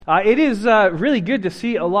It is really good to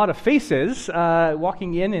see a lot of faces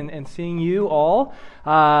walking in and seeing you all.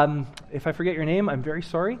 If I forget your name, I'm very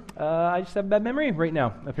sorry. I just have a bad memory right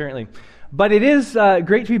now, apparently. But it is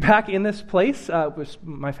great to be back in this place. With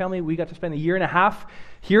my family, we got to spend a year and a half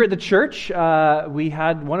here at the church. We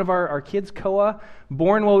had one of our kids, Koa,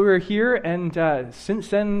 born while we were here, and since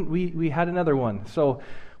then we had another one. So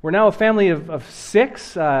we're now a family of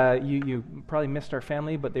six. You probably missed our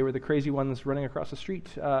family, but they were the crazy ones running across the street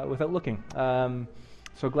without looking.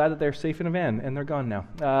 So glad that they're safe in a van, and they're gone now.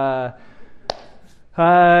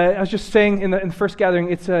 I was just saying in the first gathering,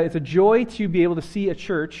 it's a joy to be able to see a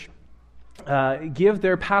church give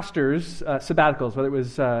their pastors sabbaticals, whether it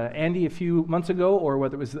was Andy a few months ago or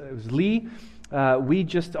whether it was Lee. We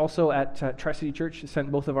just also at Tri-City Church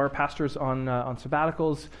sent both of our pastors on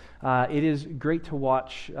sabbaticals. It is great to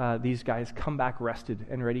watch these guys come back rested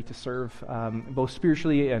and ready to serve, both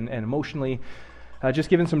spiritually and emotionally, just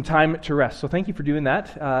given some time to rest. So thank you for doing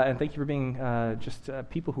that, and thank you for being just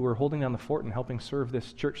people who are holding down the fort and helping serve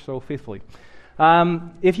this church so faithfully.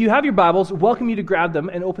 If you have your Bibles, welcome you to grab them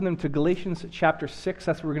and open them to Galatians chapter 6.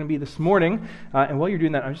 That's where we're going to be this morning. And while you're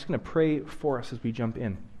doing that, I'm just going to pray for us as we jump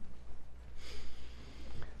in.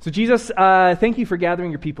 So Jesus, thank you for gathering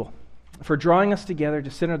your people, for drawing us together to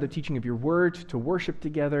sit under the teaching of your word, to worship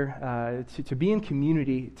together, to be in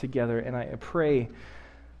community together. And I pray,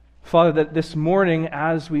 Father, that this morning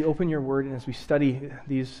as we open your word and as we study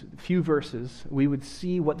these few verses, we would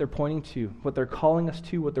see what they're pointing to, what they're calling us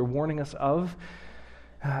to, what they're warning us of,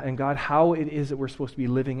 and God, how it is that we're supposed to be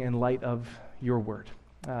living in light of your word.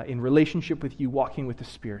 In relationship with you, walking with the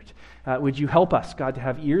Spirit. Would you help us, God, to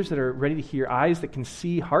have ears that are ready to hear, eyes that can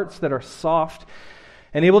see, hearts that are soft,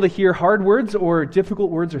 and able to hear hard words or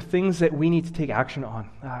difficult words or things that we need to take action on.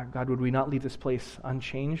 God, would we not leave this place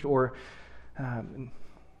unchanged, or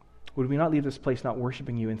would we not leave this place not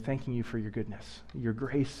worshiping you and thanking you for your goodness, your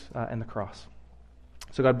grace, and the cross?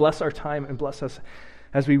 So God, bless our time and bless us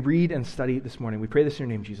as we read and study this morning. We pray this in your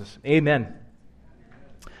name, Jesus. Amen.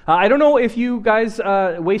 I don't know if you guys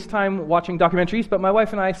waste time watching documentaries, but my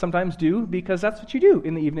wife and I sometimes do, because that's what you do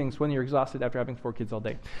in the evenings when you're exhausted after having 4 kids all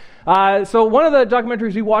day. So one of the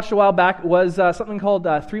documentaries we watched a while back was something called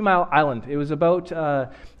 3 Mile Island. It was about a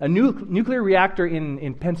nuclear reactor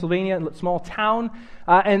in Pennsylvania, a small town,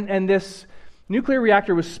 and this nuclear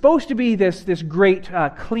reactor was supposed to be this great,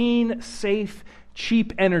 clean, safe,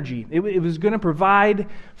 cheap energy. It was going to provide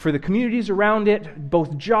for the communities around it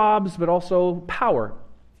both jobs but also power.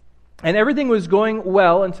 And everything was going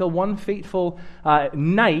well until one fateful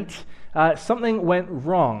night, something went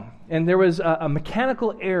wrong. And there was a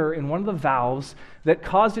mechanical error in one of the valves that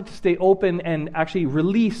caused it to stay open and actually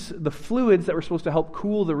release the fluids that were supposed to help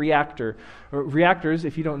cool the reactor. Reactors,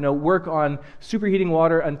 if you don't know, work on superheating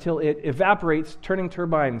water until it evaporates, turning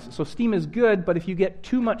turbines. So steam is good, but if you get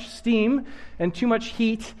too much steam and too much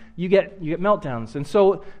heat, you get meltdowns. And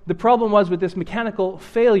so the problem was with this mechanical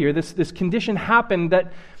failure, this condition happened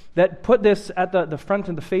that put this at the front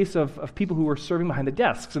and the face of people who were serving behind the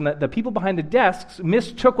desks. And that the people behind the desks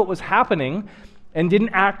mistook what was happening and didn't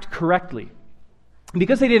act correctly.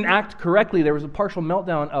 Because they didn't act correctly, there was a partial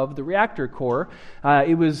meltdown of the reactor core.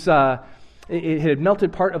 It had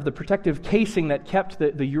melted part of the protective casing that kept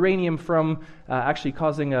the uranium from actually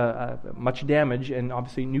causing much damage and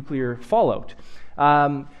obviously nuclear fallout.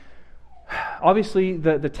 Obviously,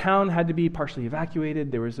 the town had to be partially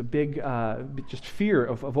evacuated. There was a big just fear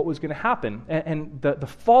of what was going to happen. And the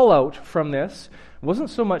fallout from this wasn't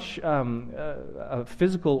so much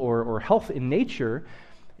physical or health in nature.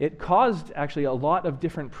 It caused actually a lot of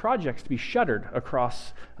different projects to be shuttered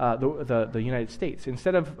across the United States.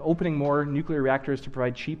 Instead of opening more nuclear reactors to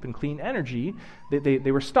provide cheap and clean energy,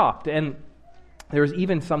 they were stopped. And there was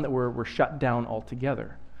even some that were shut down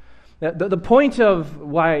altogether. The point of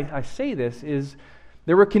why I say this is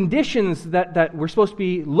there were conditions that were supposed to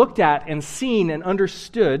be looked at and seen and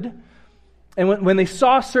understood, and when they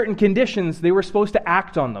saw certain conditions, they were supposed to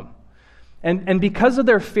act on them. And because of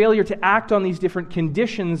their failure to act on these different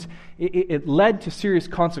conditions, it led to serious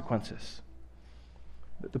consequences.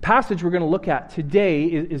 The passage we're going to look at today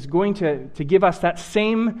is going to give us that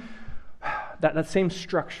same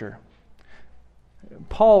structure.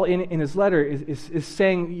 Paul, in his letter, is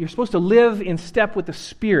saying you're supposed to live in step with the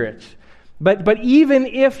Spirit. But even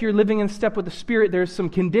if you're living in step with the Spirit, there's some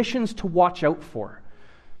conditions to watch out for.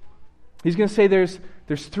 He's going to say there's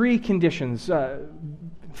 3 conditions.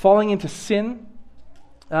 Falling into sin,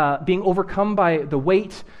 being overcome by the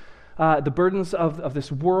weight, the burdens of this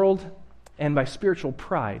world, and by spiritual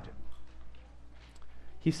pride.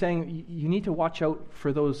 He's saying you need to watch out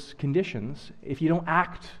for those conditions. If you don't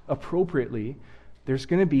act appropriately, there's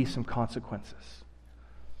going to be some consequences.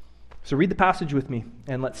 So read the passage with me,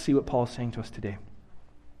 and let's see what Paul is saying to us today.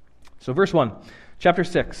 So verse 1, chapter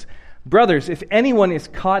 6. Brothers, if anyone is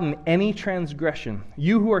caught in any transgression,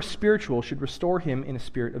 you who are spiritual should restore him in a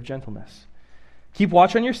spirit of gentleness. Keep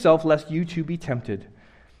watch on yourself, lest you too be tempted.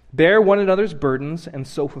 Bear one another's burdens, and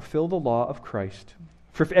so fulfill the law of Christ.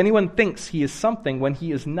 For if anyone thinks he is something when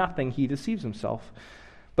he is nothing, he deceives himself.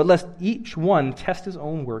 But lest each one test his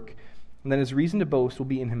own work, and then his reason to boast will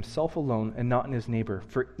be in himself alone and not in his neighbor,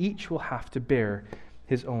 for each will have to bear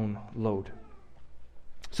his own load.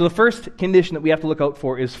 So the first condition that we have to look out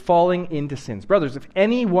for is falling into sins. Brothers, if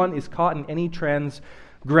anyone is caught in any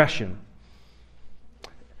transgression,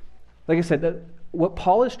 like I said, what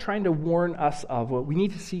Paul is trying to warn us of, what we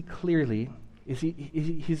need to see clearly, is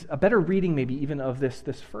he's a better reading maybe even of this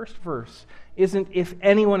first verse isn't if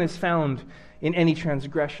anyone is found in any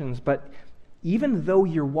transgressions, but even though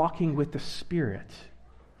you're walking with the Spirit,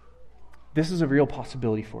 this is a real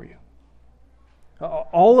possibility for you.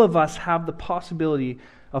 All of us have the possibility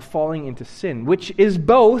of falling into sin, which is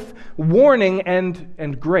both warning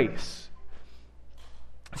and grace.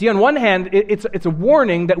 See, on one hand, it's a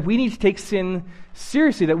warning that we need to take sin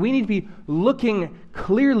seriously, that we need to be looking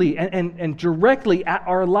clearly and directly at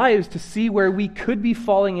our lives to see where we could be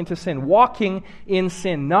falling into sin, walking in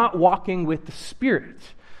sin, not walking with the Spirit.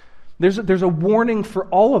 There's a warning for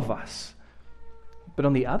all of us. But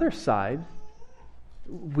on the other side,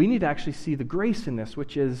 we need to actually see the grace in this,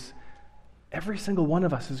 which is every single one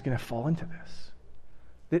of us is going to fall into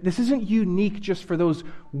this. This isn't unique just for those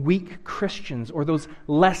weak Christians or those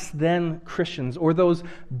less than Christians or those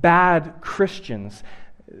bad Christians.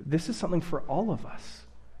 This is something for all of us.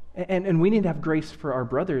 And we need to have grace for our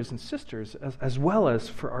brothers and sisters as well as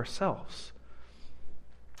for ourselves.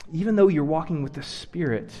 Even though you're walking with the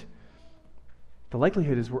Spirit, the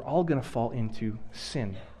likelihood is we're all going to fall into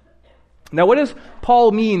sin. Now, what does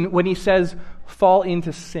Paul mean when he says fall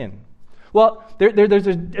into sin? Well, there's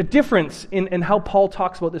a difference in how Paul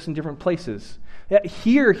talks about this in different places.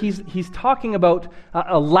 Here, he's talking about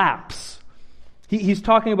a lapse. He's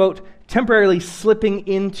talking about temporarily slipping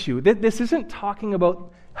into. This isn't talking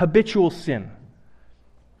about habitual sin.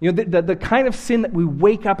 You know, the kind of sin that we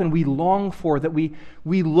wake up and we long for, that we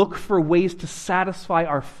look for ways to satisfy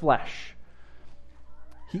our flesh.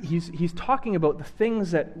 He's talking about the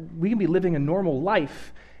things that we can be living a normal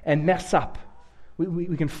life and mess up.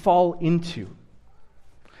 We can fall into.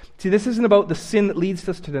 See, this isn't about the sin that leads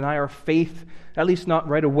us to deny our faith, at least not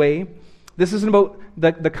right away. This isn't about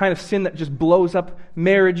the kind of sin that just blows up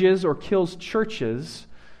marriages or kills churches.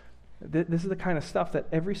 This is the kind of stuff that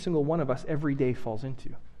every single one of us every day falls into.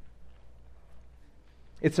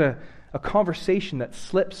 It's a conversation that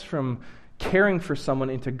slips from caring for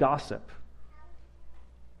someone into gossip.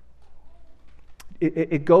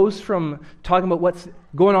 It goes from talking about what's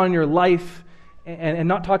going on in your life and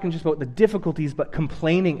not talking just about the difficulties, but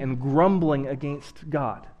complaining and grumbling against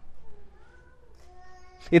God.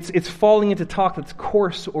 It's falling into talk that's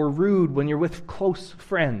coarse or rude when you're with close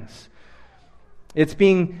friends. It's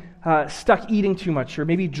being stuck eating too much or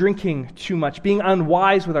maybe drinking too much, being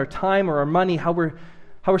unwise with our time or our money, how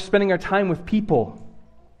we're spending our time with people.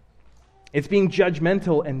 It's being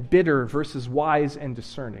judgmental and bitter versus wise and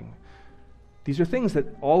discerning. These are things that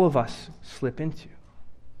all of us slip into.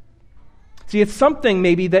 See, it's something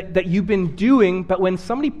maybe that you've been doing, but when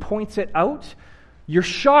somebody points it out, you're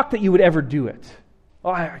shocked that you would ever do it.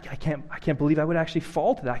 Oh, I can't believe I would actually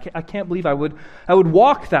fall to that. I can't believe I would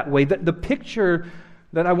walk that way. The picture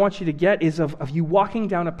that I want you to get is of you walking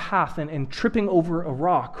down a path and tripping over a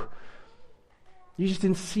rock. You just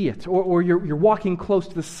didn't see it. Or you're walking close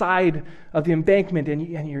to the side of the embankment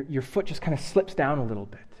and your foot just kind of slips down a little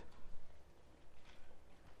bit.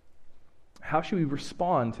 How should we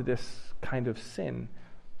respond to this kind of sin?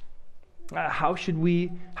 How should we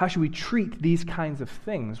treat these kinds of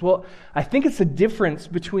things? Well, I think it's a difference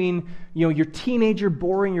between your teenager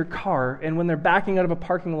borrowing your car and when they're backing out of a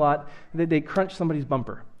parking lot, they crunch somebody's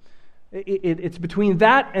bumper. It's between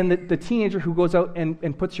that and the teenager who goes out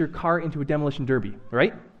and puts your car into a demolition derby,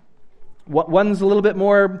 right? One's a little bit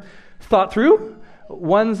more thought through.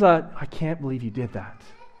 One's I can't believe you did that.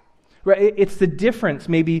 Right? It's the difference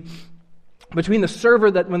maybe between the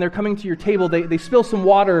server that when they're coming to your table, they spill some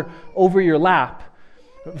water over your lap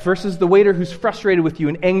versus the waiter who's frustrated with you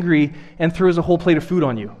and angry and throws a whole plate of food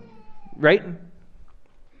on you, right?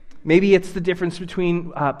 Maybe it's the difference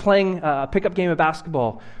between playing a pickup game of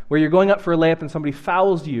basketball where you're going up for a layup and somebody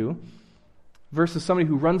fouls you versus somebody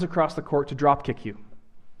who runs across the court to drop kick you.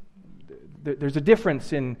 There's a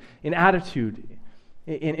difference in attitude,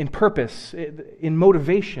 in purpose, in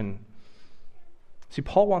motivation. See,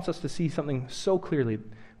 Paul wants us to see something so clearly.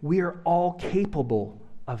 We are all capable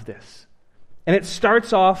of this. And it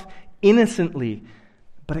starts off innocently,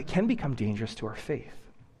 but it can become dangerous to our faith.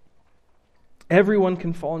 Everyone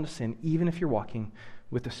can fall into sin, even if you're walking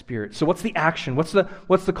with the Spirit. So what's the action? What's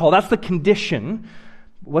the call? That's the condition.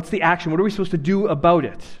 What's the action? What are we supposed to do about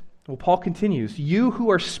it? Well, Paul continues, you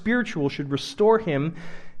who are spiritual should restore him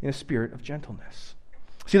in a spirit of gentleness.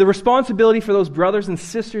 See, the responsibility for those brothers and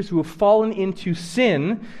sisters who have fallen into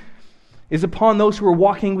sin is upon those who are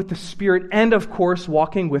walking with the Spirit and, of course,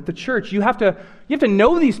 walking with the church. You have to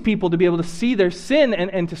know these people to be able to see their sin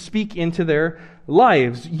and to speak into their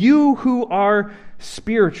lives. You who are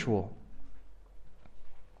spiritual.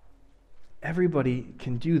 Everybody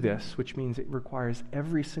can do this, which means it requires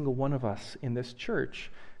every single one of us in this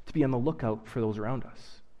church to be on the lookout for those around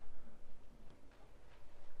us.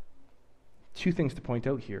 Two things to point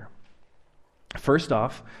out here. First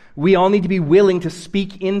off, we all need to be willing to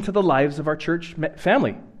speak into the lives of our church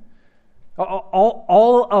family.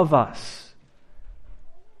 All of us.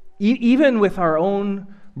 Even with our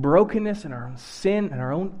own brokenness and our own sin and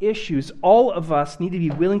our own issues, all of us need to be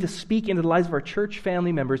willing to speak into the lives of our church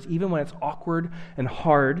family members, even when it's awkward and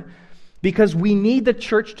hard, because we need the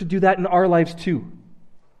church to do that in our lives too.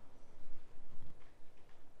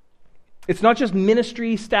 It's not just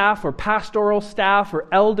ministry staff or pastoral staff or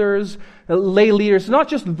elders, lay leaders. It's not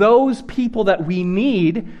just those people that we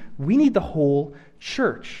need. We need the whole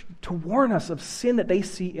church to warn us of sin that they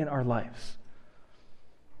see in our lives.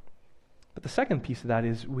 But the second piece of that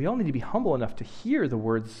is we all need to be humble enough to hear the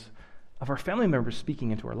words of our family members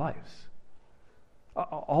speaking into our lives.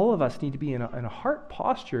 All of us need to be in a heart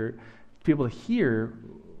posture to be able to hear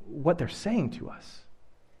what they're saying to us.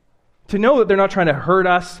 To know that they're not trying to hurt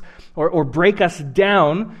us or break us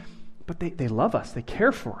down, but they love us, they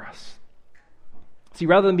care for us. See,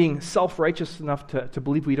 rather than being self-righteous enough to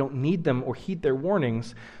believe we don't need them or heed their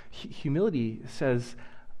warnings, humility says,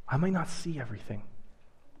 I might not see everything.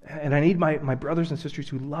 And I need my brothers and sisters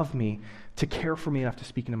who love me to care for me enough to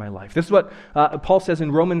speak into my life. This is what Paul says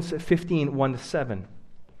in Romans 15, 1-7.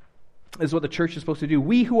 This is what the church is supposed to do.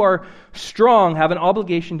 We who are strong have an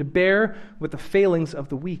obligation to bear with the failings of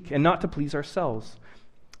the weak and not to please ourselves.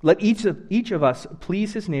 Let each of us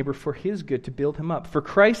please his neighbor for his good to build him up. For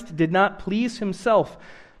Christ did not please himself,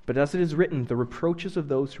 but as it is written, the reproaches of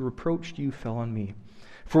those who reproached you fell on me.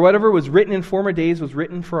 For whatever was written in former days was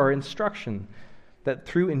written for our instruction, that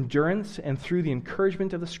through endurance and through the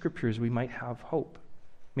encouragement of the Scriptures we might have hope.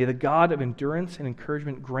 May the God of endurance and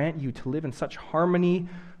encouragement grant you to live in such harmony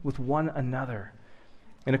with one another,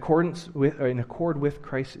 in accord with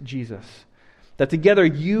Christ Jesus, that together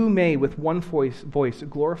you may with one voice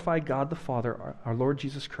glorify God the Father, our Lord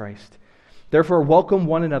Jesus Christ. Therefore welcome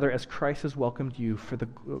one another as Christ has welcomed you for the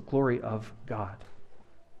glory of God.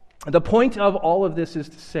 The point of all of this is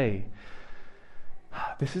to say,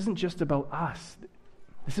 this isn't just about us.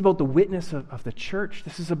 This is about the witness of the church.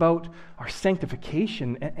 This is about our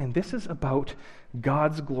sanctification, and this is about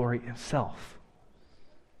God's glory itself.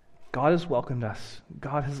 God has welcomed us.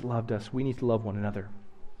 God has loved us. We need to love one another.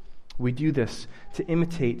 We do this to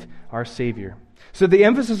imitate our Savior. So the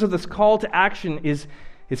emphasis of this call to action is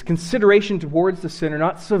consideration towards the sinner,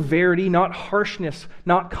 not severity, not harshness,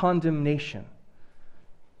 not condemnation.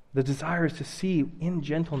 The desire is to see in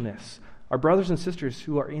gentleness our brothers and sisters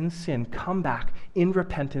who are in sin come back in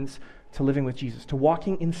repentance to living with Jesus, to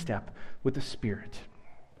walking in step with the Spirit.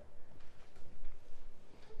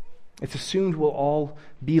 It's assumed we'll all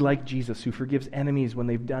be like Jesus, who forgives enemies when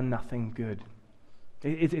they've done nothing good.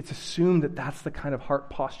 It's assumed that that's the kind of heart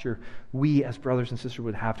posture we as brothers and sisters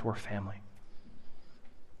would have to our family.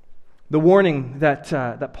 The warning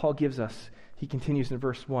that Paul gives us, he continues in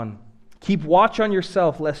verse 1. Keep watch on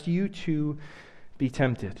yourself, lest you too be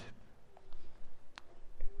tempted.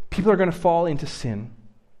 People are going to fall into sin.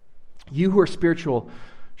 You who are spiritual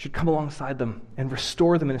should come alongside them and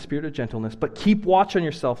restore them in a spirit of gentleness, but keep watch on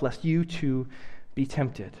yourself lest you too be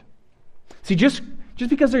tempted. See, just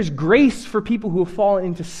because there's grace for people who have fallen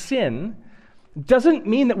into sin doesn't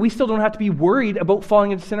mean that we still don't have to be worried about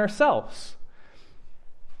falling into sin ourselves.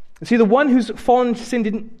 See, the one who's fallen into sin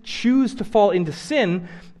didn't choose to fall into sin,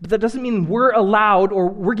 but that doesn't mean we're allowed or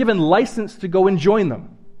we're given license to go and join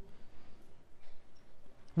them.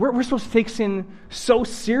 We're supposed to take sin so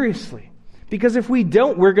seriously, because if we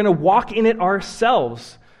don't, we're going to walk in it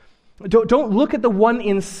ourselves. Don't look at the one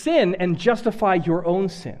in sin and justify your own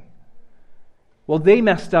sin. Well, they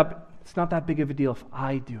messed up. It's not that big of a deal if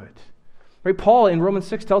I do it. Right? Paul in Romans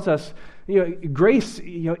 6 tells us, grace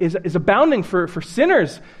is abounding for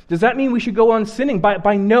sinners. Does that mean we should go on sinning?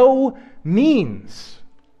 By no means.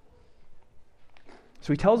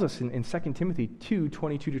 So he tells us in 2 Timothy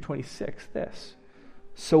 2:22-26 this: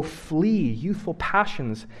 "So flee youthful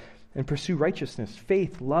passions and pursue righteousness,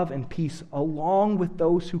 faith, love, and peace, along with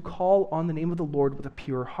those who call on the name of the Lord with a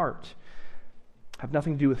pure heart. Have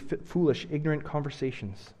nothing to do with foolish, ignorant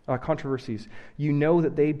controversies. You know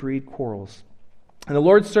that they breed quarrels. And the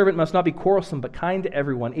Lord's servant must not be quarrelsome, but kind to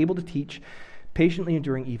everyone, able to teach, patiently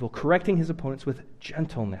enduring evil, correcting his opponents with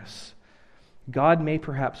gentleness. God may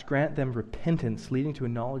perhaps grant them repentance, leading to a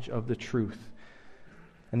knowledge of the truth,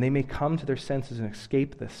 and they may come to their senses and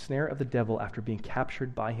escape the snare of the devil after being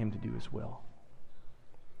captured by him to do his will."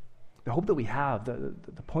 The hope that we have,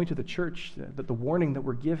 the point of the church, the warning that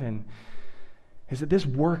we're given, is that this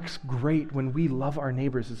works great when we love our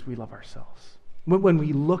neighbors as we love ourselves. When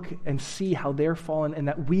we look and see how they're fallen, and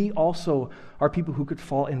that we also are people who could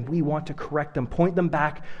fall, and we want to correct them, point them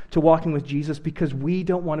back to walking with Jesus, because we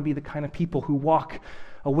don't want to be the kind of people who walk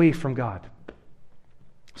away from God.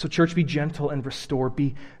 So church, be gentle and restore.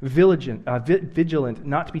 Be vigilant,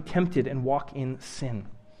 not to be tempted, and walk in sin.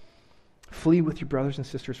 Flee with your brothers and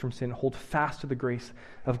sisters from sin. Hold fast to the grace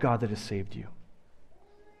of God that has saved you.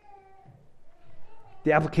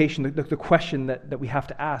 The application, the question that we have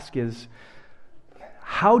to ask is,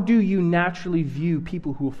 how do you naturally view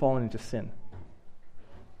people who have fallen into sin?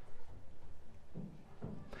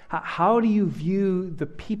 How do you view the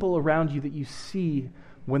people around you that you see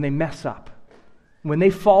when they mess up, when they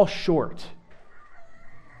fall short?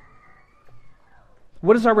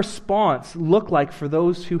 What does our response look like for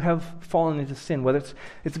those who have fallen into sin? Whether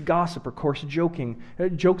it's gossip or coarse joking,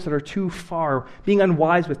 jokes that are too far, being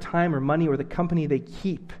unwise with time or money or the company they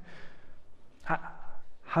keep.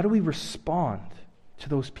 How do we respond to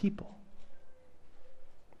those people?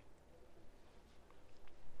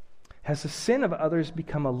 Has the sin of others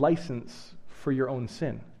become a license for your own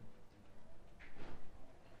sin?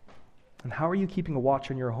 And how are you keeping a watch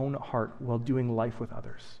on your own heart while doing life with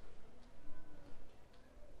others?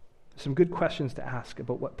 Some good questions to ask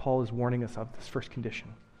about what Paul is warning us of, this first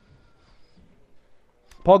condition.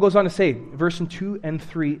 Paul goes on to say, verse 2 and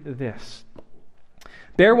 3, this: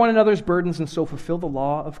 "Bear one another's burdens and so fulfill the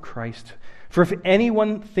law of Christ. For if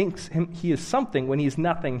anyone thinks he is something when he is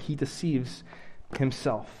nothing, he deceives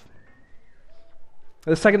himself."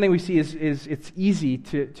 The second thing we see is it's easy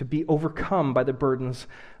to be overcome by the burdens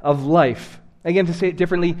of life. Again, to say it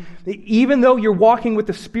differently, even though you're walking with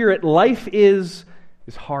the Spirit, life is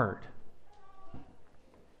hard.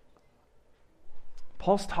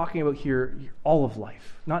 Paul's talking about here all of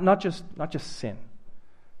life, not just sin.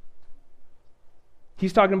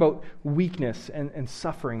 He's talking about weakness and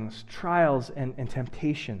sufferings, trials and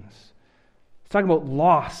temptations. He's talking about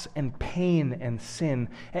loss and pain and sin.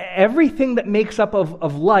 Everything that makes up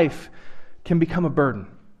of life can become a burden.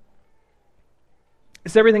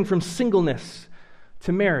 It's everything from singleness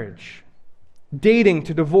to marriage, dating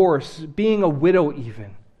to divorce, being a widow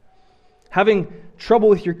even, having trouble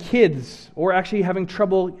with your kids, or actually having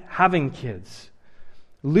trouble having kids,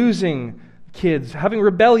 losing kids, having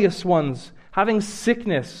rebellious ones, having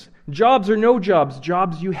sickness, jobs or no jobs,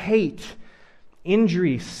 jobs you hate,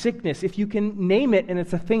 injury, sickness, if you can name it, and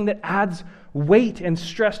it's a thing that adds weight and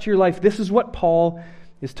stress to your life. This is what Paul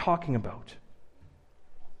is talking about.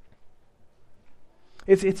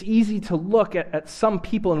 It's easy to look at some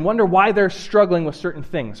people and wonder why they're struggling with certain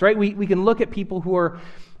things, right? We can look at people who are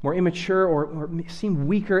more immature or seem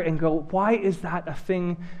weaker and go, why is that a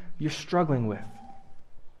thing you're struggling with?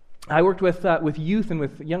 I worked with youth and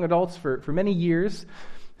with young adults for many years,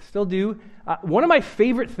 still do. One of my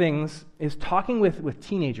favorite things is talking with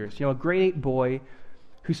teenagers, a grade 8 boy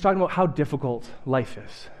who's talking about how difficult life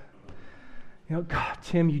is. God,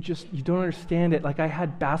 Tim, you don't understand it. Like, I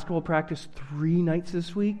had basketball practice 3 nights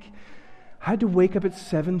this week. I had to wake up at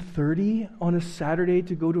 7:30 on a Saturday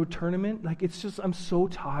to go to a tournament. Like, it's just, I'm so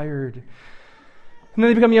tired. And then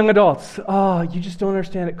they become young adults. Oh, you just don't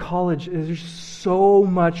understand at college. There's so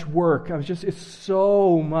much work. It's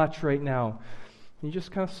so much right now. And you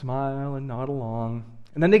just kind of smile and nod along.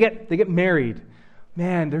 And then they get married.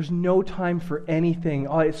 Man, there's no time for anything.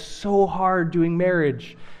 Oh, it's so hard doing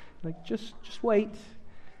marriage. Like, just wait.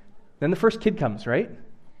 Then the first kid comes, right?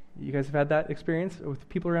 You guys have had that experience with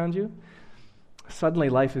people around you? Suddenly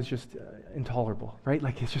life is just intolerable, right?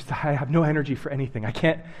 Like, it's just, I have no energy for anything. I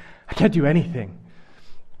can't do anything.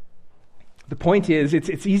 The point is,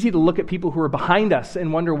 it's easy to look at people who are behind us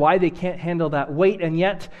and wonder why they can't handle that weight, and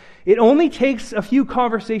yet it only takes a few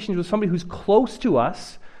conversations with somebody who's close to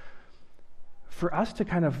us for us to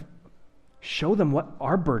kind of show them what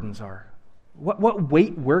our burdens are. What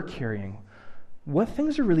weight we're carrying, what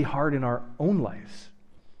things are really hard in our own lives.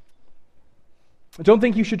 Don't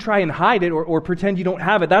think you should try and hide it or pretend you don't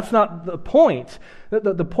have it. That's not the point.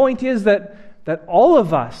 The point is that all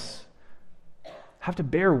of us have to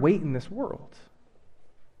bear weight in this world.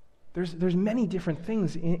 There's many different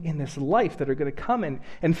things in this life that are going to come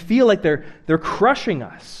and feel like they're crushing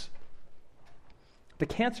us. The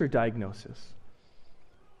cancer diagnosis.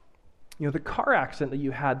 The car accident that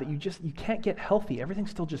you had that you can't get healthy. Everything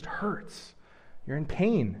still just hurts. You're in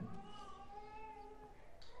pain.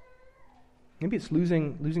 Maybe it's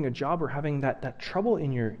losing a job or having that trouble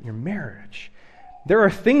in your marriage. There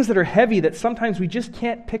are things that are heavy that sometimes we just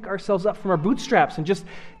can't pick ourselves up from our bootstraps and just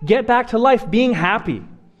get back to life being happy.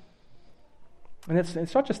 And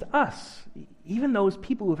it's not just us. Even those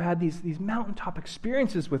people who've had these mountaintop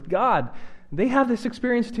experiences with God, they have this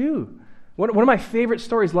experience too. One of my favorite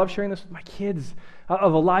stories, love sharing this with my kids,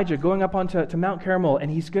 of Elijah going up onto Mount Carmel, and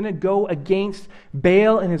he's going to go against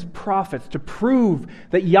Baal and his prophets to prove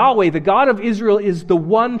that Yahweh, the God of Israel, is the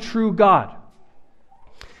one true God.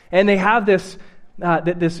 And they have this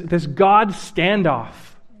God standoff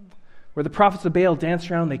where the prophets of Baal dance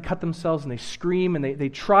around, they cut themselves and they scream and they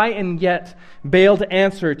try and get Baal to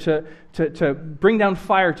answer, to bring down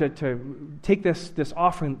fire, to take this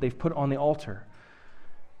offering that they've put on the altar.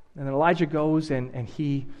 And then Elijah goes and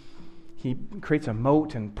he creates a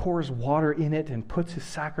moat and pours water in it and puts his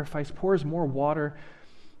sacrifice, pours more water,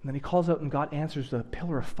 and then he calls out and God answers the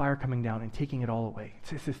pillar of fire coming down and taking it all away.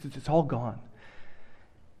 It's all gone.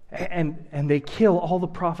 And they kill all the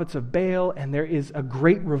prophets of Baal, and there is a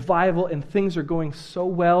great revival, and things are going so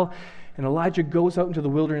well. And Elijah goes out into the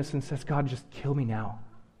wilderness and says, God, just kill me now.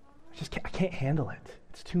 I can't handle it.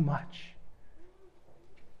 It's too much.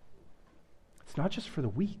 It's not just for the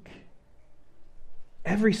weak.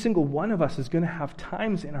 Every single one of us is going to have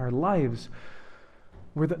times in our lives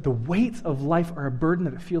where the weights of life are a burden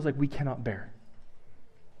that it feels like we cannot bear.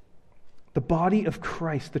 The body of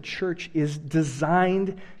Christ, the church, is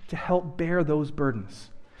designed to help bear those burdens.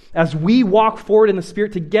 As we walk forward in the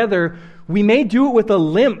Spirit together, we may do it with a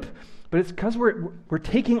limp, but it's because we're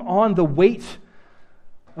taking on the weight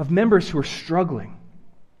of members who are struggling.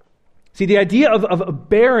 See, the idea of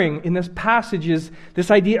bearing in this passage is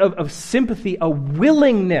this idea of sympathy, a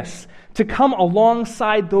willingness to come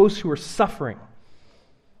alongside those who are suffering.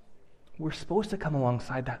 We're supposed to come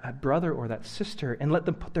alongside that brother or that sister and let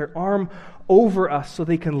them put their arm over us so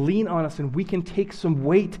they can lean on us and we can take some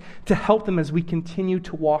weight to help them as we continue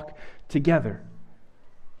to walk together.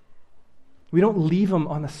 We don't leave them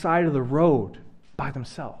on the side of the road by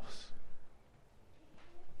themselves.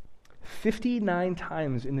 59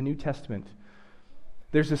 times in the New Testament,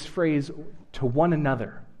 there's this phrase, to one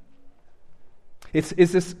another. It's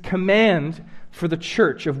this command for the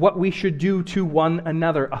church of what we should do to one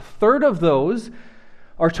another. A third of those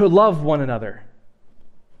are to love one another.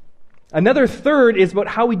 Another third is about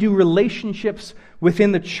how we do relationships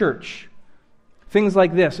within the church. Things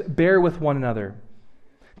like this: bear with one another,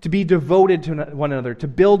 to be devoted to one another, to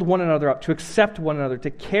build one another up, to accept one another, to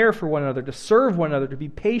care for one another, to serve one another, to be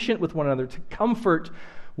patient with one another, to comfort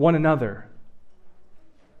one another.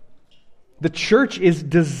 The church is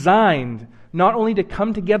designed not only to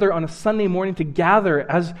come together on a Sunday morning to gather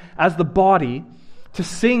as the body, to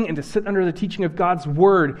sing and to sit under the teaching of God's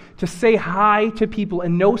Word, to say hi to people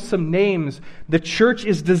and know some names. The church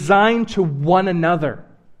is designed to one another.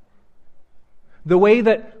 The way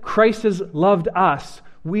that Christ has loved us,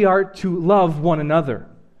 we are to love one another.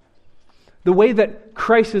 The way that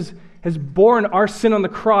Christ has borne our sin on the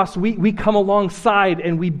cross, we come alongside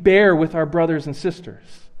and we bear with our brothers and sisters.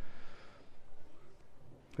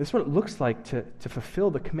 This is what it looks like to fulfill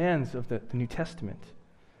the commands of the New Testament.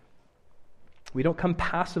 We don't come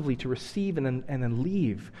passively to receive and then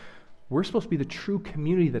leave. We're supposed to be the true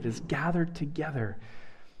community that is gathered together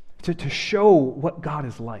to show what God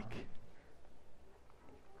is like.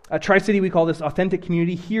 At Tri-City, we call this authentic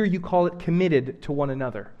community. Here, you call it committed to one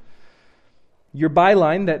another. Your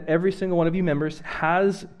byline that every single one of you members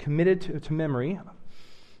has committed to memory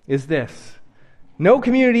is this: no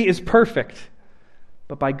community is perfect,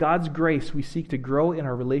 but by God's grace, we seek to grow in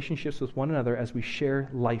our relationships with one another as we share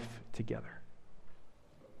life together.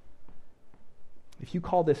 If you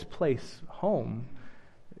call this place home,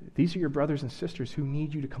 these are your brothers and sisters who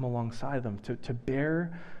need you to come alongside them, to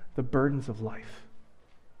bear the burdens of life,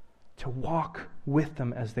 to walk with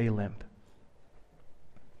them as they limp.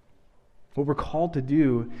 What we're called to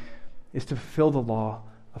do is to fulfill the law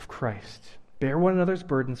of Christ. Bear one another's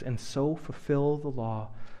burdens and so fulfill the law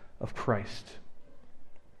of Christ.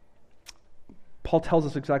 Paul tells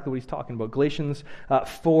us exactly what he's talking about. Galatians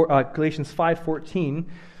 5:14,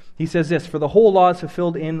 He says this, "For the whole law is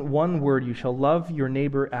fulfilled in one word, you shall love your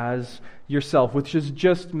neighbor as yourself," which is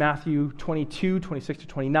just Matthew 22, 26 to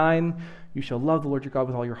 29. You shall love the Lord your God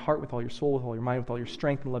with all your heart, with all your soul, with all your mind, with all your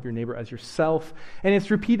strength, and love your neighbor as yourself. And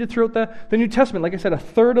it's repeated throughout the New Testament. Like I said, a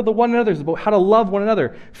third of the one another is about how to love one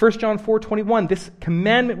another. 1 John 4:21, "This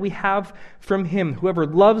commandment we have from him, whoever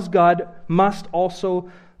loves God must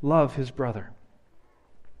also love his brother."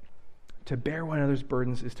 To bear one another's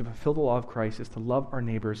burdens is to fulfill the law of Christ, is to love our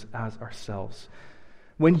neighbors as ourselves.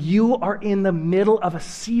 When you are in the middle of a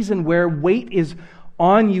season where weight is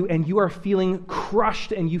on you and you are feeling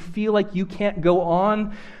crushed and you feel like you can't go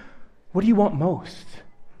on, what do you want most?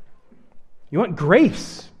 You want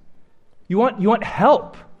grace. You want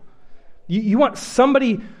help. You want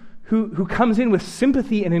somebody who comes in with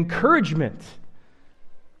sympathy and encouragement.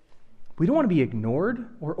 We don't want to be ignored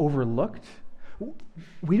or overlooked.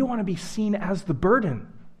 We don't want to be seen as the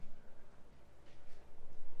burden.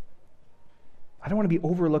 I don't want to be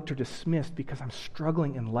overlooked or dismissed because I'm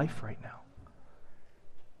struggling in life right now.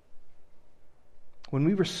 When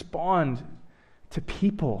we respond to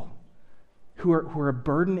people who are a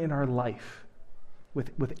burden in our life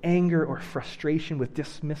with anger or frustration, with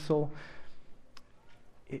dismissal,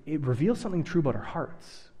 it reveals something true about our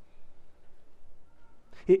hearts.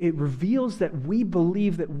 It reveals that we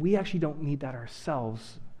believe that we actually don't need that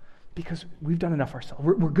ourselves because we've done enough ourselves.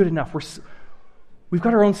 We're good enough. We've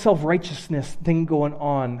got our own self-righteousness thing going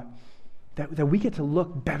on that we get to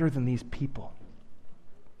look better than these people.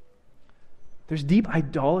 There's deep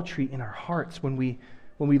idolatry in our hearts when we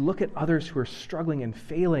look at others who are struggling and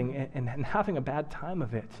failing and having a bad time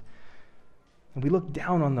of it. And we look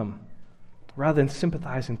down on them rather than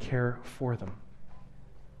sympathize and care for them.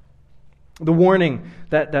 The warning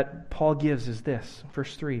that Paul gives is this,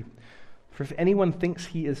 verse 3. "For if anyone thinks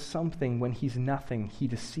he is something when he's nothing, he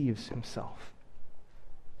deceives himself."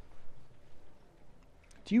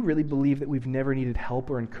 Do you really believe that we've never needed help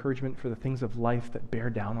or encouragement for the things of life that bear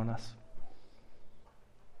down on us?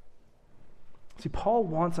 See, Paul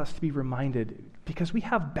wants us to be reminded because we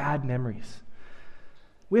have bad memories.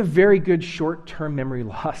 We have very good short-term memory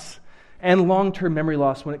loss and long-term memory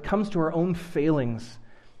loss when it comes to our own failings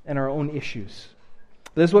and our own issues.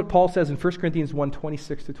 This is what Paul says in 1 Corinthians 1,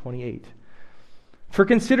 26 to 28. "For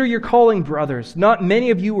consider your calling, brothers. Not many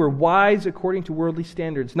of you were wise according to worldly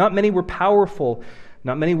standards. Not many were powerful.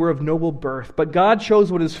 Not many were of noble birth. But God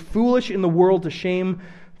chose what is foolish in the world to shame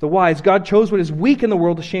the wise. God chose what is weak in the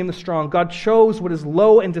world to shame the strong. God chose what is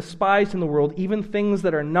low and despised in the world, even things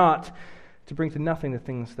that are not, to bring to nothing the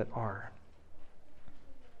things that are."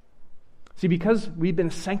 See, because we've been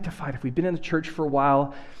sanctified, if we've been in the church for a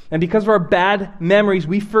while, and because of our bad memories,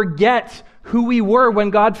 we forget who we were when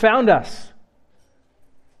God found us.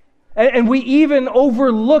 And we even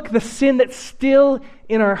overlook the sin that's still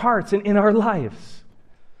in our hearts and in our lives.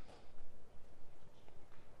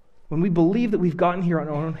 When we believe that we've gotten here on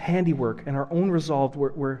our own handiwork and our own resolve,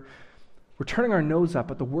 we're turning our nose up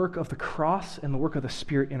at the work of the cross and the work of the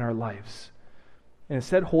Spirit in our lives, and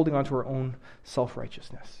instead holding on to our own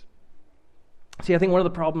self-righteousness. See, I think one of the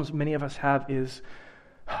problems many of us have is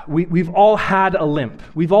we've all had a limp.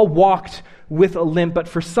 We've all walked with a limp, but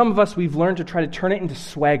for some of us, we've learned to try to turn it into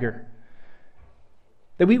swagger.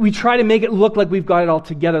 That we try to make it look like we've got it all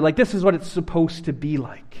together, like this is what it's supposed to be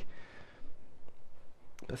like.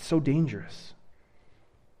 That's so dangerous.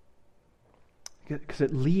 Because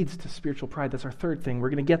it leads to spiritual pride. That's our third thing. We're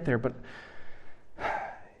going to get there, but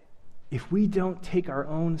if we don't take our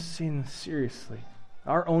own sin seriously,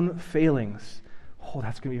 our own failings,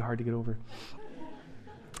 that's going to be hard to get over.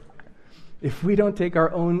 If we don't take our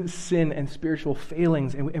own sin and spiritual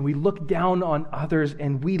failings and we look down on others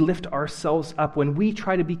and we lift ourselves up, when we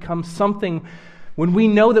try to become something, when we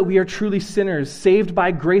know that we are truly sinners, saved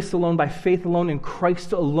by grace alone, by faith alone, in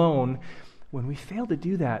Christ alone, when we fail to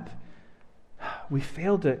do that, we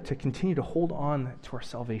fail to continue to hold on to our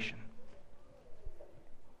salvation.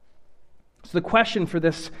 So the question for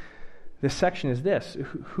this section is this: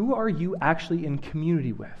 who are you actually in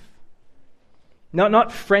community with?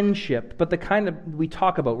 Not friendship, but the kind of we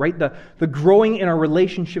talk about, right? The growing in our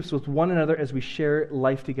relationships with one another as we share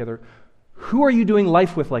life together. Who are you doing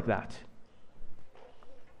life with like that?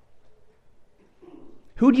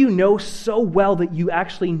 Who do you know so well that you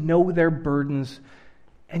actually know their burdens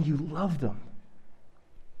and you love them?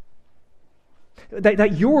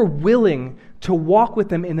 That you're willing to walk with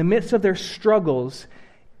them in the midst of their struggles,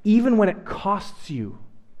 even when it costs you,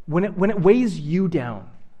 when it weighs you down.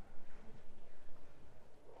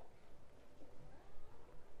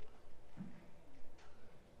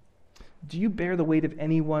 Do you bear the weight of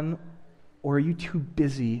anyone, or are you too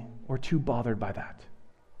busy or too bothered by that?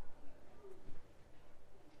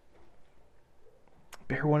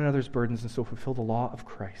 bear one another's burdens, and so fulfill the law of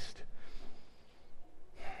Christ.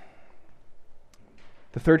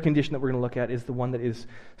 The third condition that we're going to look at is the one that is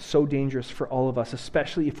so dangerous for all of us,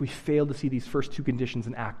 especially if we fail to see these first two conditions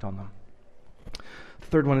and act on them. The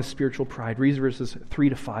third one is spiritual pride. Read verses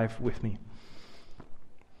 3-5 with me.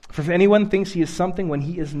 For if anyone thinks he is something when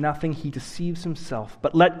he is nothing, he deceives himself.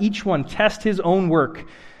 But let each one test his own work,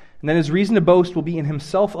 and then his reason to boast will be in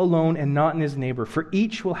himself alone and not in his neighbor, for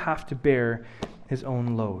each will have to bear his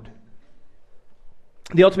own load.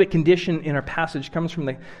 The ultimate condition in our passage comes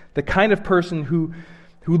from the kind of person who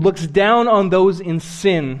looks down on those in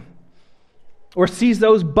sin or sees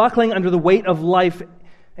those buckling under the weight of life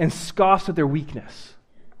and scoffs at their weakness.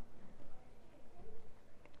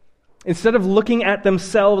 Instead of looking at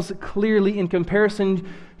themselves clearly in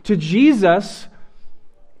comparison to Jesus,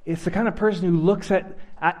 it's the kind of person who looks at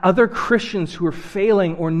other Christians who are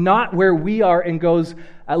failing or not where we are and goes,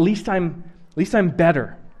 at least I'm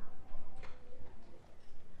better.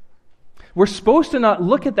 We're supposed to not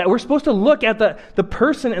look at that. We're supposed to look at the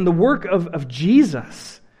person and the work of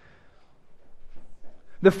Jesus.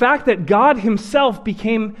 The fact that God himself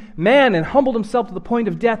became man and humbled himself to the point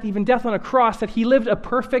of death, even death on a cross, that he lived a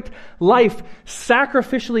perfect life,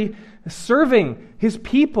 sacrificially serving his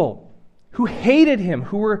people who hated him,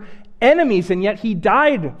 who were enemies, and yet he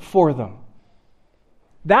died for them.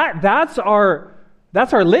 That's our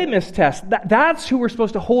litmus test. That's who we're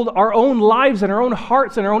supposed to hold our own lives and our own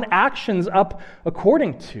hearts and our own actions up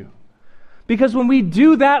according to. Because when we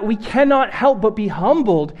do that, we cannot help but be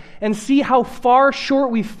humbled and see how far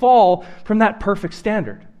short we fall from that perfect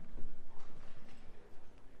standard.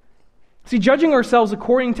 See, judging ourselves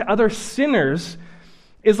according to other sinners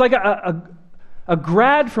is like a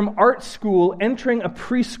grad from art school entering a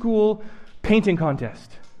preschool painting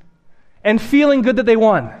contest and feeling good that they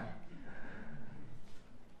won.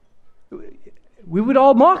 We would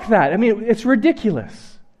all mock that. I mean, it's ridiculous.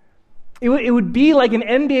 It would be like an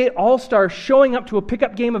NBA All-Star showing up to a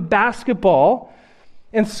pickup game of basketball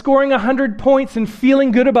and scoring 100 points and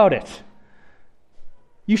feeling good about it.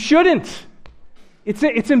 You shouldn't.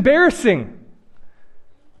 It's embarrassing.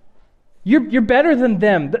 You're better than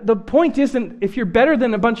them. The point isn't if you're better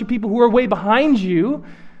than a bunch of people who are way behind you.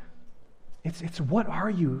 It's what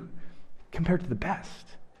are you compared to the best?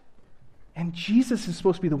 And Jesus is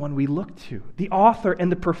supposed to be the one we look to, the author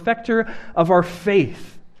and the perfecter of our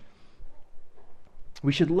faith.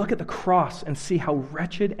 We should look at the cross and see how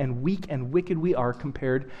wretched and weak and wicked we are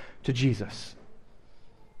compared to Jesus.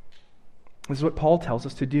 This is what Paul tells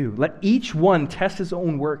us to do. Let each one test his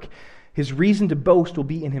own work. His reason to boast will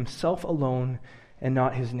be in himself alone and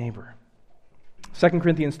not his neighbor. 2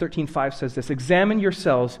 Corinthians 13:5 says this, examine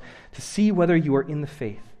yourselves to see whether you are in the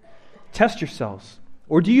faith. Test yourselves.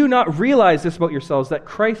 Or do you not realize this about yourselves,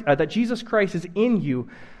 that Jesus Christ is in you,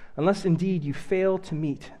 unless indeed you fail to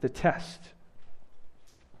meet the test?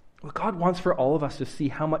 What God wants for all of us to see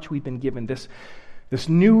how much we've been given, this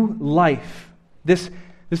new life, this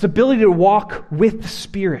ability to walk with the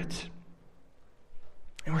Spirit.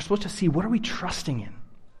 And we're supposed to see, what are we trusting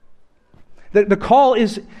in? The call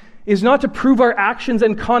is not to prove our actions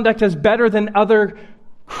and conduct as better than other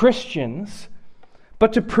Christians,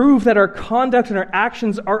 but to prove that our conduct and our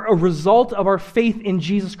actions are a result of our faith in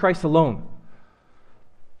Jesus Christ alone.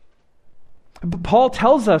 Paul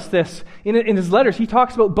tells us this in his letters. He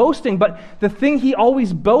talks about boasting, but the thing he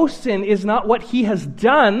always boasts in is not what he has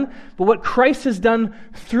done, but what Christ has done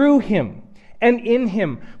through him and in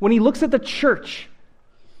him. When he looks at the church,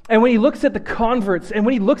 and when he looks at the converts, and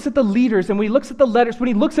when he looks at the leaders, and when he looks at the letters, when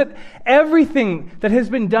he looks at everything that has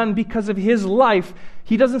been done because of his life,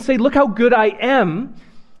 he doesn't say, look how good I am.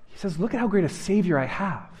 He says, look at how great a Savior I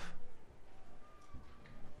have.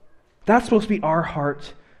 That's supposed to be our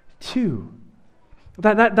heart too.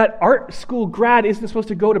 That art school grad isn't supposed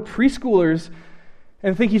to go to preschoolers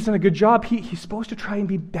and think he's done a good job. He's supposed to try and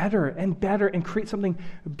be better and create something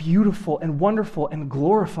beautiful and wonderful and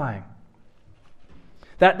glorifying.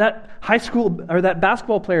 That high school or that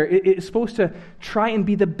basketball player is supposed to try and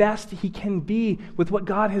be the best he can be with what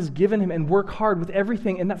God has given him and work hard with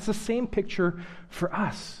everything. And that's the same picture for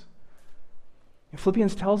us. And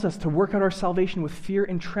Philippians tells us to work out our salvation with fear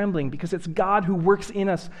and trembling because it's God who works in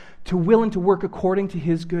us to will and to work according to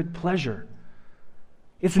his good pleasure.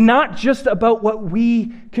 It's not just about what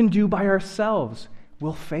we can do by ourselves.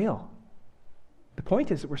 We'll fail. The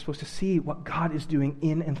point is that we're supposed to see what God is doing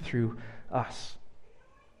in and through us.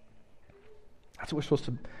 That's what we're supposed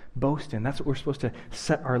to boast in. That's what we're supposed to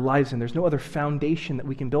set our lives in. There's no other foundation that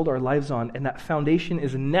we can build our lives on, and that foundation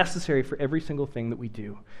is necessary for every single thing that we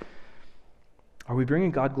do. Are we bringing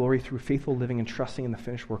God glory through faithful living and trusting in the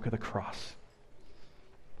finished work of the cross?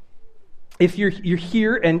 If you're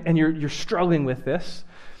here and you're struggling with this,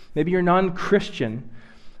 maybe you're non-Christian,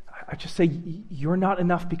 I just say you're not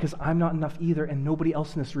enough because I'm not enough either, and nobody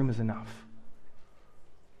else in this room is enough.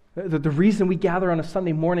 The reason we gather on a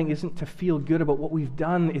Sunday morning isn't to feel good about what we've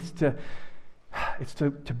done. It's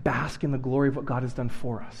to bask in the glory of what God has done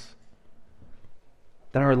for us.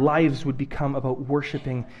 That our lives would become about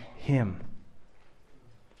worshiping Him.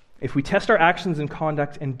 If we test our actions and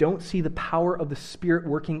conduct and don't see the power of the Spirit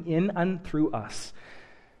working in and through us,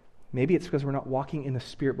 maybe it's because we're not walking in the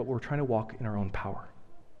Spirit, but we're trying to walk in our own power.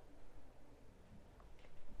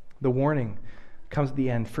 The warning comes at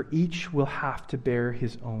the end, for each will have to bear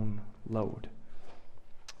his own load.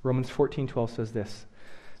 Romans 14:12 says this,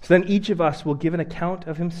 so then each of us will give an account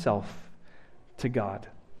of himself to God.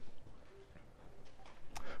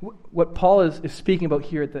 What Paul is speaking about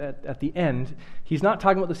here at the end, he's not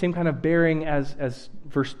talking about the same kind of bearing as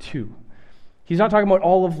verse 2. He's not talking about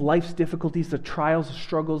all of life's difficulties, the trials, the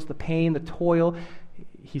struggles, the pain, the toil.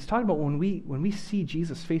 He's talking about when we see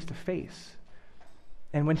Jesus face to face,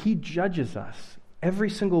 and when He judges us, every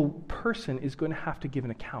single person is going to have to give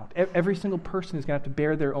an account. Every single person is going to have to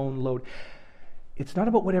bear their own load. It's not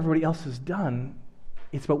about what everybody else has done.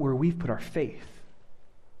 It's about where we've put our faith.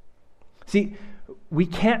 See, we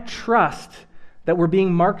can't trust that we're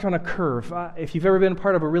being marked on a curve. If you've ever been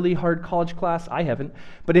part of a really hard college class, I haven't,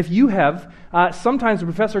 but if you have, sometimes the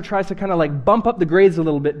professor tries to kind of like bump up the grades a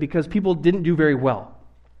little bit because people didn't do very well.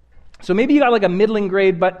 So maybe you got like a middling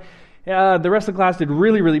grade, but the rest of the class did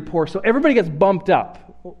really, really poor, so everybody gets bumped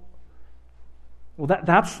up. Well,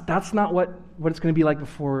 that's not what it's going to be like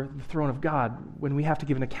before the throne of God when we have to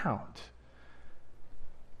give an account.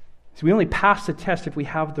 So we only pass the test if we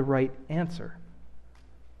have the right answer.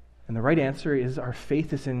 And the right answer is our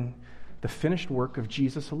faith is in the finished work of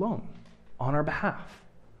Jesus alone on our behalf.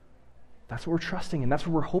 That's what we're trusting, and that's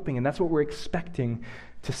what we're hoping, and that's what we're expecting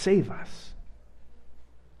to save us.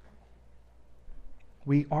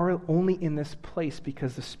 We are only in this place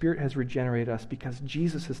because the Spirit has regenerated us, because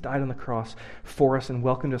Jesus has died on the cross for us and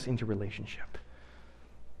welcomed us into relationship.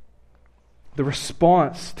 The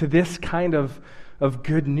response to this kind of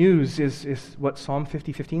good news is what Psalm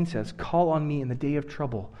 50:15 says, call on me in the day of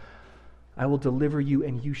trouble. I will deliver you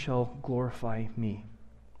and you shall glorify me.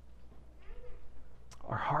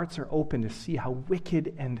 Our hearts are open to see how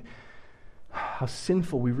wicked and how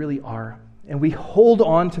sinful we really are. And we hold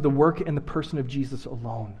on to the work and the person of Jesus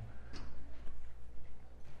alone.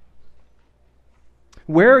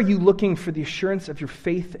 Where are you looking for the assurance of your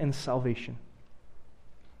faith and salvation?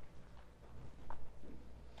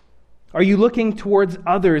 Are you looking towards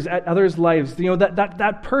others, at others' lives? You know,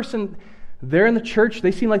 that person, they're in the church,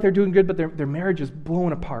 they seem like they're doing good, but their marriage is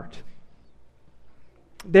blown apart.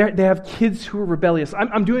 They have kids who are rebellious.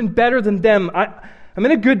 I'm doing better than them. I'm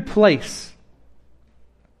in a good place.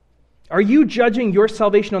 Are you judging your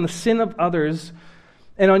salvation on the sin of others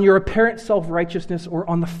and on your apparent self-righteousness, or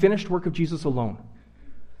on the finished work of Jesus alone?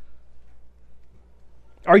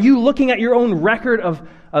 Are you looking at your own record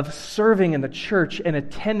of serving in the church and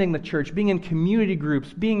attending the church, being in community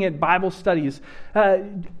groups, being at Bible studies?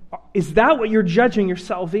 Is that what you're judging your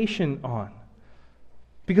salvation on?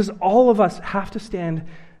 Because all of us have to stand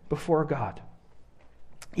before God.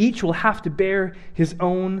 Each will have to bear his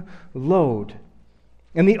own load.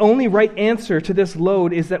 And the only right answer to this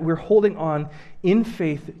load is that we're holding on in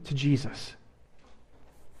faith to Jesus.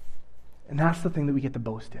 And that's the thing that we get to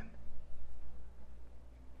boast in.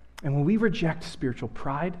 And when we reject spiritual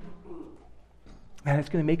pride, man, it's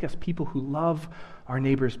going to make us people who love our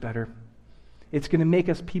neighbors better. It's going to make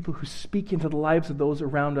us people who speak into the lives of those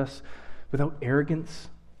around us without arrogance,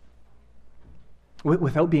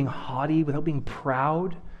 without being haughty, without being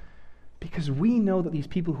proud, because we know that these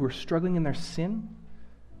people who are struggling in their sin,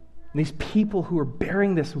 and these people who are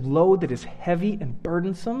bearing this load that is heavy and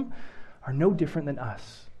burdensome, are no different than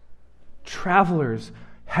us. Travelers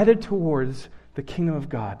headed towards the kingdom of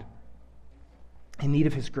God in need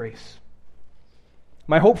of His grace.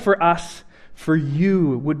 My hope for us, for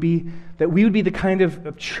you, would be that we would be the kind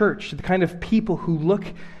of church, the kind of people who look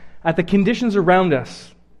at the conditions around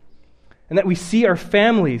us, and that we see our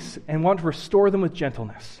families and want to restore them with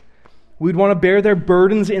gentleness. We would want to bear their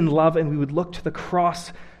burdens in love, and we would look to the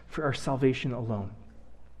cross for our salvation alone.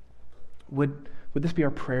 Would this be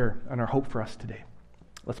our prayer and our hope for us today?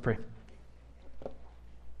 Let's pray.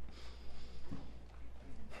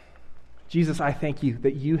 Jesus, I thank you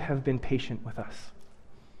that you have been patient with us.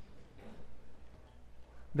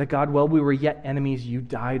 That God, while we were yet enemies, you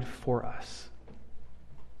died for us.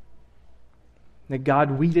 That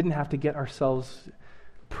God, we didn't have to get ourselves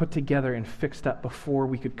put together and fixed up before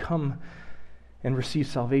we could come and receive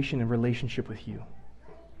salvation and relationship with you.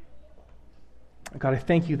 God, I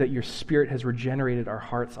thank you that your Spirit has regenerated our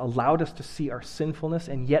hearts, allowed us to see our sinfulness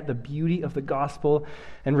and yet the beauty of the gospel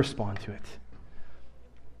and respond to it.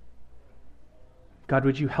 God,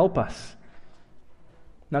 would you help us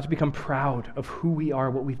not to become proud of who we are,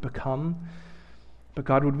 what we've become, but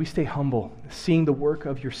God, would we stay humble, seeing the work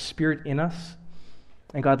of your Spirit in us,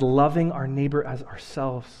 and God, loving our neighbor as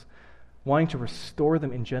ourselves, wanting to restore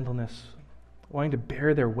them in gentleness, wanting to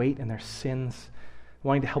bear their weight and their sins,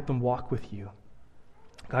 wanting to help them walk with you.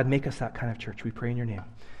 God, make us that kind of church. We pray in your name.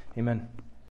 Amen.